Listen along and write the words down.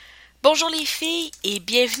Bonjour les filles et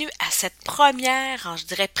bienvenue à cette première, je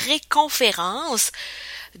dirais, pré-conférence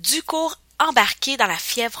du cours Embarquez dans la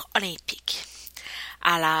fièvre olympique.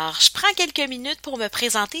 Alors, je prends quelques minutes pour me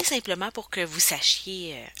présenter simplement pour que vous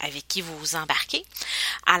sachiez avec qui vous vous embarquez.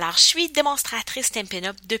 Alors, je suis démonstratrice Stampin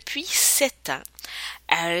Up depuis 7 ans.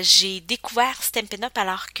 J'ai découvert Stampin Up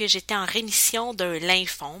alors que j'étais en rémission d'un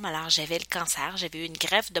lymphome. Alors, j'avais le cancer, j'avais eu une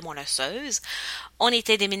greffe de mon osseuse. On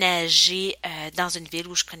était déménagé dans une ville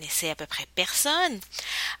où je connaissais à peu près personne.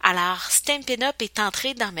 Alors, Stampin Up est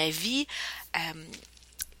entré dans ma vie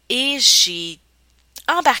et j'ai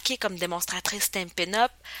embarqué comme démonstratrice Stampin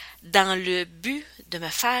Up dans le but de me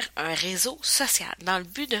faire un réseau social, dans le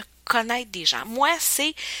but de connaître des gens. Moi,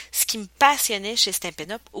 c'est ce qui me passionnait chez Stampin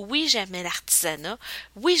Up. Oui, j'aimais l'artisanat.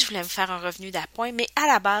 Oui, je voulais me faire un revenu d'appoint, mais à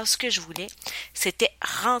la base, ce que je voulais, c'était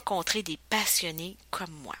rencontrer des passionnés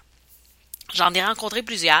comme moi. J'en ai rencontré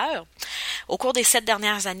plusieurs. Au cours des 7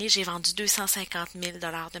 dernières années, j'ai vendu 250 000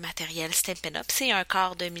 $ de matériel Stampin Up. C'est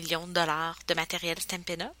 $250 000 de matériel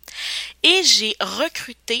Stampin Up. Et j'ai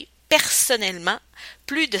recruté personnellement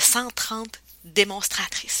plus de 130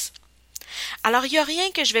 démonstratrices. Alors, il n'y a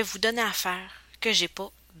rien que je vais vous donner à faire que j'ai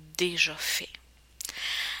pas déjà fait.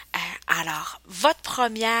 Alors, votre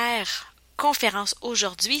première conférence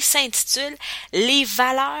aujourd'hui s'intitule « Les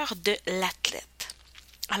valeurs de l'athlète ».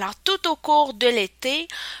 Alors, tout au cours de l'été,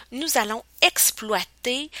 nous allons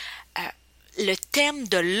exploiter le thème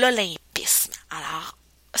de l'olympisme. Alors,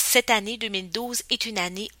 cette année 2012 est une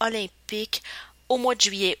année olympique au mois de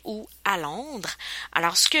juillet-août à Londres.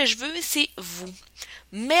 Alors, ce que je veux, c'est vous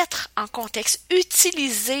mettre en contexte,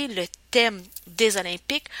 utiliser le thème des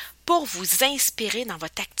Olympiques pour vous inspirer dans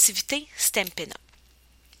votre activité Stampin'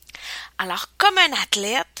 Up. Alors, comme un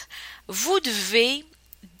athlète, vous devez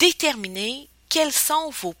déterminer quelles sont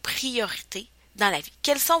vos priorités dans la vie,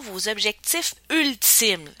 quels sont vos objectifs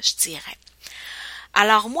ultimes, je dirais.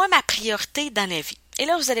 Alors, moi, ma priorité dans la vie, et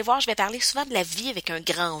là, vous allez voir, je vais parler souvent de la vie avec un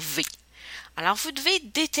grand V. Alors, vous devez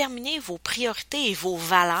déterminer vos priorités et vos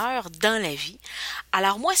valeurs dans la vie.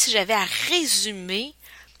 Alors, moi, si j'avais à résumer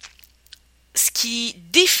ce qui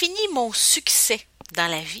définit mon succès dans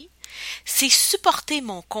la vie, c'est supporter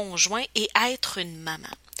mon conjoint et être une maman.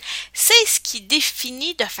 C'est ce qui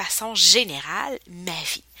définit de façon générale ma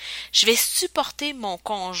vie. Je vais supporter mon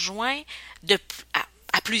conjoint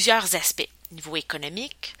à plusieurs aspects. Niveau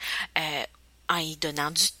économique, en y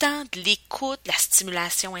donnant du temps, de l'écoute, de la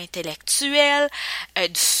stimulation intellectuelle,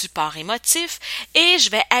 du support émotif. Et je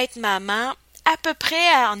vais être maman à peu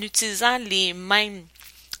près en utilisant les mêmes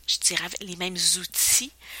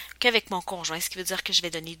outils qu'avec mon conjoint, ce qui veut dire que je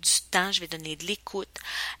vais donner du temps, je vais donner de l'écoute,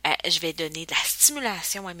 je vais donner de la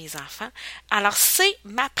stimulation à mes enfants. Alors, c'est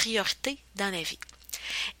ma priorité dans la vie.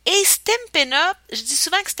 Et Stampin' Up, je dis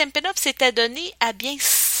souvent que Stampin' Up, c'est à donner à bien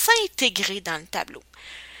s'intégrer dans le tableau.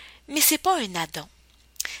 Mais c'est pas un addon.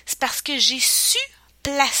 C'est parce que j'ai su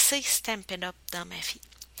placer Stampin' Up dans ma vie.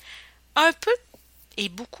 Un peu et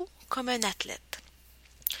beaucoup comme un athlète.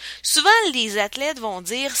 Souvent, les athlètes vont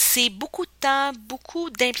dire c'est beaucoup de temps, beaucoup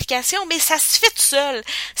d'implications, mais ça se fait tout seul.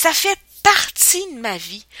 Ça fait partie de ma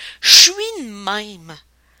vie. Je suis de même.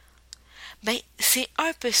 Ben, c'est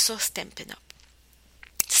un peu ça, Stampin' Up.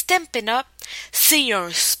 Stampin' Up, c'est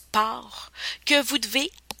un sport que vous devez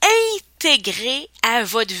intégrer à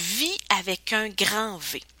votre vie avec un grand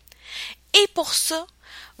V. Et pour ça,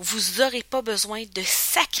 vous n'aurez pas besoin de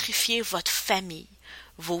sacrifier votre famille,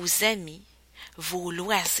 vos amis, vos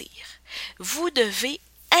loisirs. Vous devez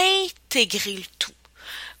intégrer le tout.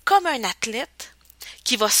 Comme un athlète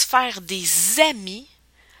qui va se faire des amis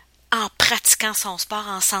en pratiquant son sport,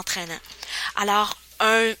 en s'entraînant. Alors,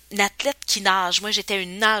 un athlète qui nage, moi j'étais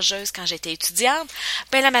une nageuse quand j'étais étudiante,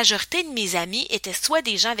 ben la majorité de mes amis étaient soit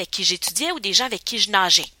des gens avec qui j'étudiais ou des gens avec qui je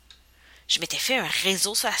nageais. Je m'étais fait un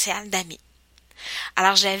réseau social d'amis.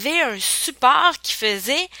 Alors, j'avais un support qui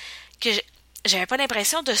faisait que j'avais pas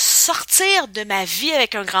l'impression de sortir de ma vie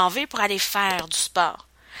avec un grand V pour aller faire du sport.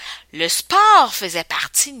 Le sport faisait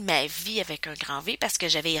partie de ma vie avec un grand V parce que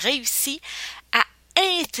j'avais réussi à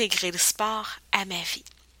intégrer le sport à ma vie.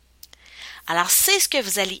 Alors, c'est ce que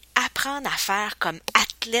vous allez apprendre à faire comme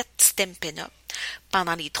athlète Stampin' Up.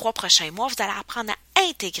 Pendant les 3 prochains mois, vous allez apprendre à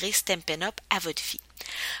intégrer Stampin' Up à votre vie.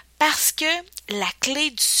 Parce que la clé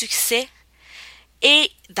du succès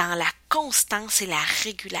est dans la constance et la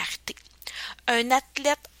régularité. Un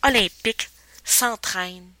athlète olympique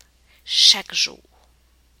s'entraîne chaque jour,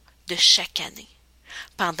 de chaque année,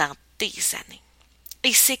 pendant des années.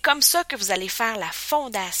 Et c'est comme ça que vous allez faire la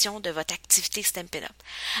fondation de votre activité Stampin' Up,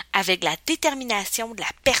 avec de la détermination, de la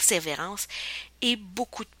persévérance et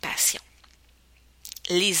beaucoup de passion.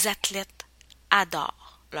 Les athlètes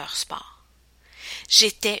adorent leur sport.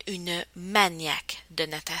 J'étais une maniaque de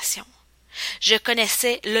natation. Je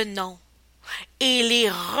connaissais le nom et les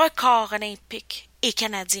records olympiques et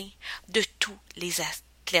canadiens de tous les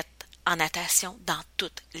athlètes en natation dans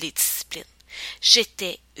toutes les disciplines.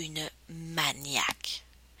 J'étais une maniaque.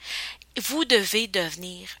 Vous devez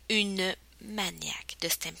devenir une maniaque de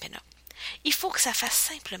Stampin' Up. Il faut que ça fasse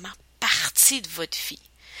simplement partie de votre vie.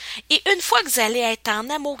 Et une fois que vous allez être en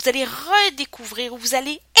amour, que vous allez redécouvrir, que vous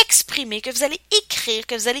allez exprimer, que vous allez écrire,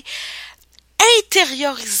 que vous allez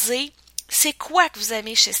intérioriser c'est quoi que vous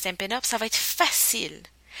aimez chez Stampin' Up, ça va être facile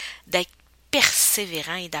d'être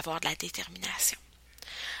persévérant et d'avoir de la détermination.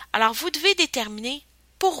 Alors, vous devez déterminer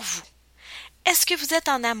pour vous. Est-ce que vous êtes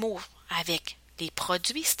en amour avec les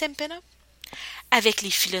produits Stampin' Up? Avec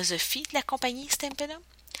les philosophies de la compagnie Stampin' Up?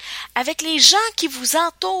 Avec les gens qui vous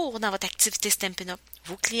entourent dans votre activité Stampin' Up?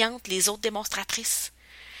 Vos clientes, les autres démonstratrices?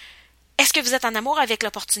 Est-ce que vous êtes en amour avec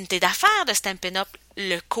l'opportunité d'affaires de Stampin' Up?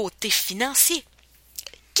 Le côté financier?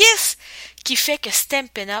 Qu'est-ce qui fait que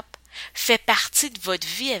Stampin' Up fait partie de votre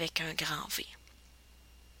vie avec un grand V?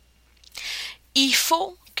 Il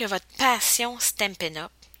faut que votre passion Stampin'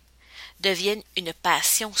 Up devienne une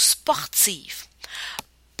passion sportive.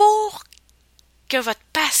 Pour que votre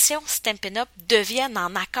passion Stampin' Up devienne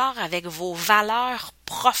en accord avec vos valeurs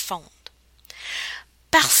profondes.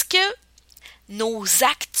 Parce que nos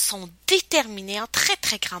actes sont déterminés en très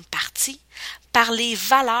très grande partie par les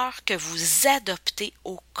valeurs que vous adoptez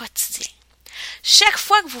au quotidien. Chaque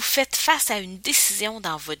fois que vous faites face à une décision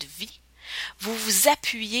dans votre vie, vous vous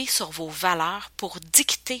appuyez sur vos valeurs pour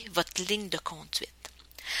dicter votre ligne de conduite.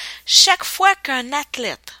 Chaque fois qu'un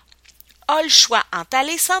athlète a le choix entre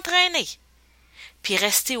aller s'entraîner puis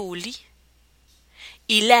rester au lit,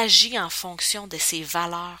 il agit en fonction de ses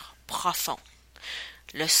valeurs profondes.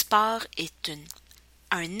 Le sport est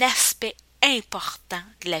un aspect important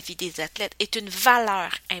de la vie des athlètes, est une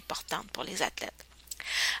valeur importante pour les athlètes.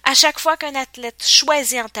 À chaque fois qu'un athlète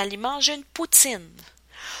choisit entre aller manger une poutine,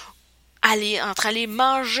 entre aller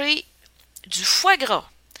manger du foie gras,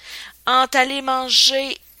 entre aller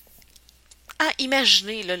manger,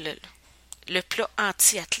 imaginez le plat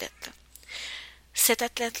anti-athlète. Cet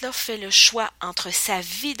athlète-là fait le choix entre sa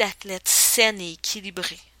vie d'athlète saine et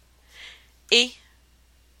équilibrée et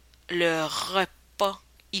le repas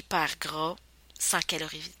hyper gras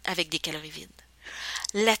avec des calories vides.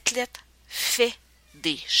 L'athlète fait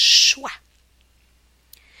des choix.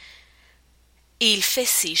 Et il fait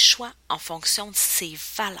ses choix en fonction de ses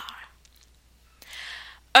valeurs.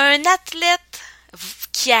 Un athlète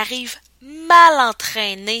qui arrive mal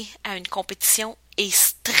entraîné à une compétition est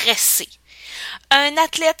stressé. Un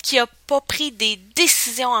athlète qui n'a pas pris des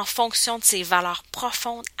décisions en fonction de ses valeurs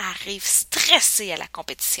profondes arrive stressé à la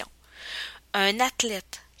compétition. Un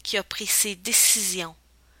athlète qui a pris ses décisions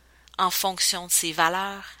en fonction de ses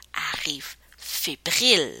valeurs arrive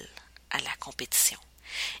fébrile à la compétition.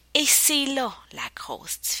 Et c'est là la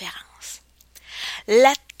grosse différence.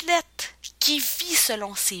 L'athlète qui vit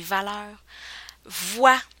selon ses valeurs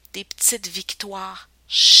voit des petites victoires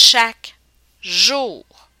chaque jour.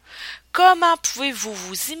 Comment pouvez-vous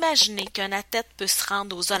vous imaginer qu'un athlète peut se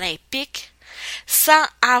rendre aux Olympiques sans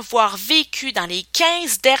avoir vécu dans les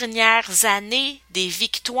 15 dernières années des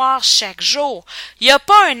victoires chaque jour? Il n'y a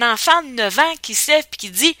pas un enfant de 9 ans qui se lève et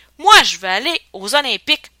qui dit « Moi, je veux aller aux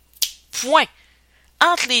Olympiques. » Point.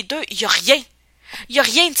 Entre les deux, il n'y a rien. Il n'y a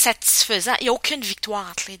rien de satisfaisant. Il n'y a aucune victoire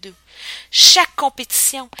entre les deux. Chaque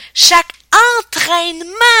compétition, chaque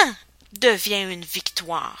entraînement devient une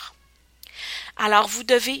victoire. Alors, vous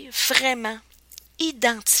devez vraiment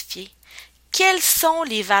identifier quelles sont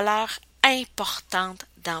les valeurs importantes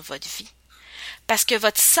dans votre vie. Parce que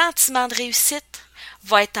votre sentiment de réussite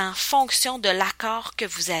va être en fonction de l'accord que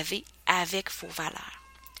vous avez avec vos valeurs.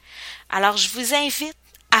 Alors, je vous invite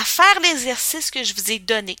à faire l'exercice que je vous ai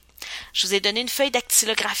donné. Je vous ai donné une feuille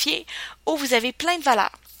dactylographiée où vous avez plein de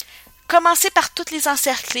valeurs. Commencez par toutes les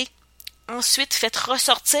encercler. Ensuite, faites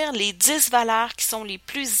ressortir les 10 valeurs qui sont les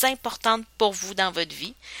plus importantes pour vous dans votre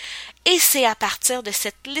vie. Et c'est à partir de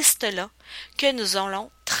cette liste-là que nous allons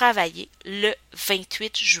travailler le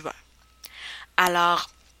 28 juin. Alors,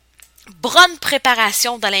 bonne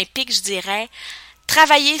préparation d'Olympique, je dirais.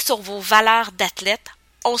 Travaillez sur vos valeurs d'athlète.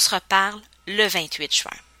 On se reparle le 28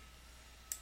 juin.